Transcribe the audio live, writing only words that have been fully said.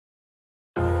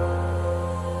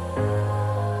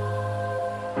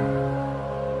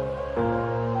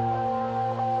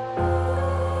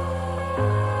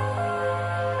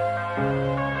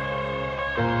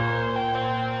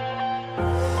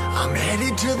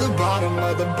to the bottom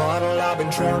of the bottle, I've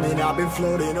been drowning, I've been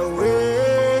floating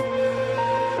away.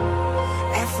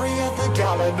 Every other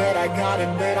dollar that I got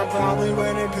in bed, I probably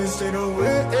went and pissed it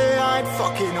away. I ain't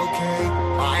fucking okay,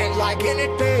 I ain't liking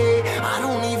it, babe. I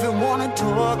don't even wanna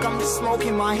talk, I'm just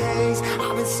smoking my haze.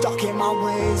 I've been stuck in my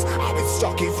ways, I've been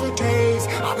stuck here for days.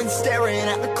 I've been staring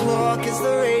at the clock as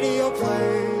the radio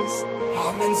plays.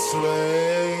 I'm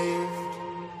enslaved.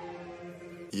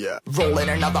 Yeah. Rolling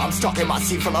another, I'm stuck in my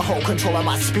seat for the whole control of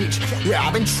my speech. Yeah,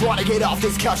 I've been trying to get off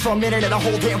this couch for a minute and a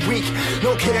whole damn week.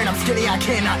 No kidding, I'm skinny, I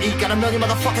cannot eat. Got a million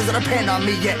motherfuckers that depend on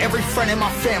me. Yeah, every friend in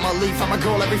my family. From a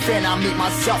girl, every fan I meet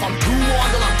myself. I'm too on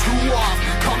till I'm too off.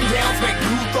 Come down to make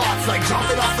new thoughts, like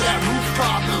jumping off of that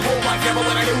rooftop. Whole life never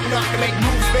when I do nothing to make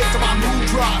moves based on my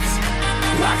mood drops.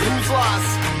 Like who's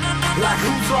lost? Like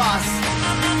who's lost?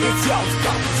 It's yo,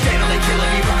 steadily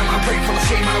killing me, running my brain full of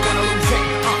shame. I don't wanna lose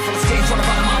it. Full of stage, trying to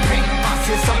find my pain. I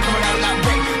see something coming out of that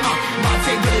rain. My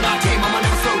day really not tame. I'ma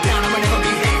never slow down. I'ma never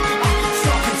behave.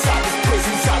 Stuck inside this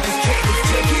prison, inside this cage, it's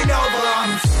taking over.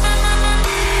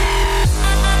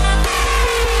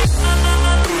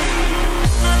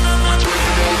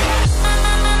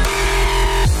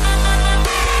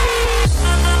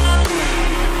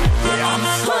 Yeah, I'm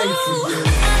a slave for you.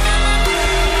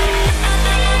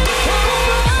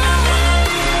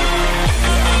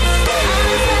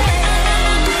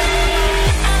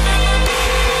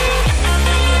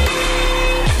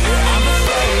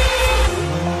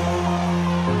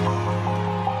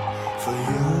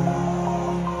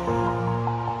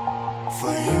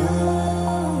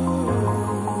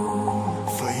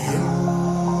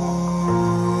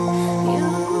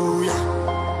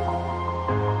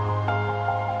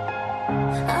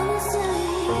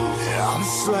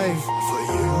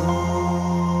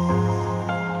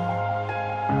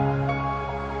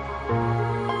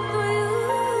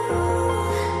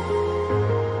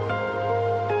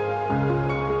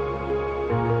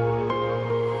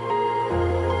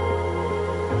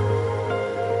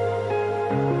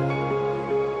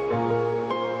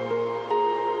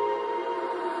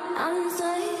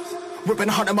 Ripping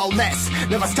harder, more less.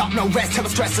 Never stop, no rest. Till the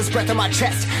stress is breath in my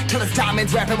chest. Till it's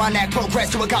diamonds wrapping my neck.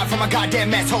 Progress to a god from a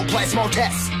goddamn mess. Hopeless, more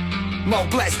tests, more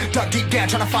blessed. Dug deep down,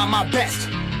 trying to find my best.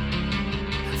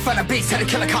 Find a beast, had to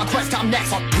kill a conquest. I'm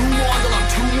next. I'm too on till I'm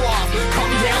too off.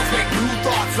 Come down, make new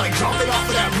thoughts, like jumping off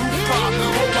of that rooftop.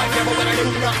 Whole life never when I do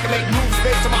nothing to make moves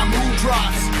based on my mood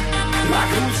drops. Like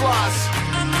who's lost?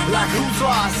 Like who's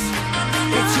lost?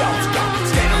 It's yo,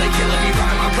 steadily killing me,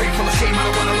 running my brain full of shame. I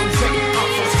don't wanna lose it.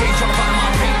 I'm full of stage, trying to find my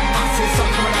pain. I see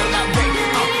something coming out of that rain.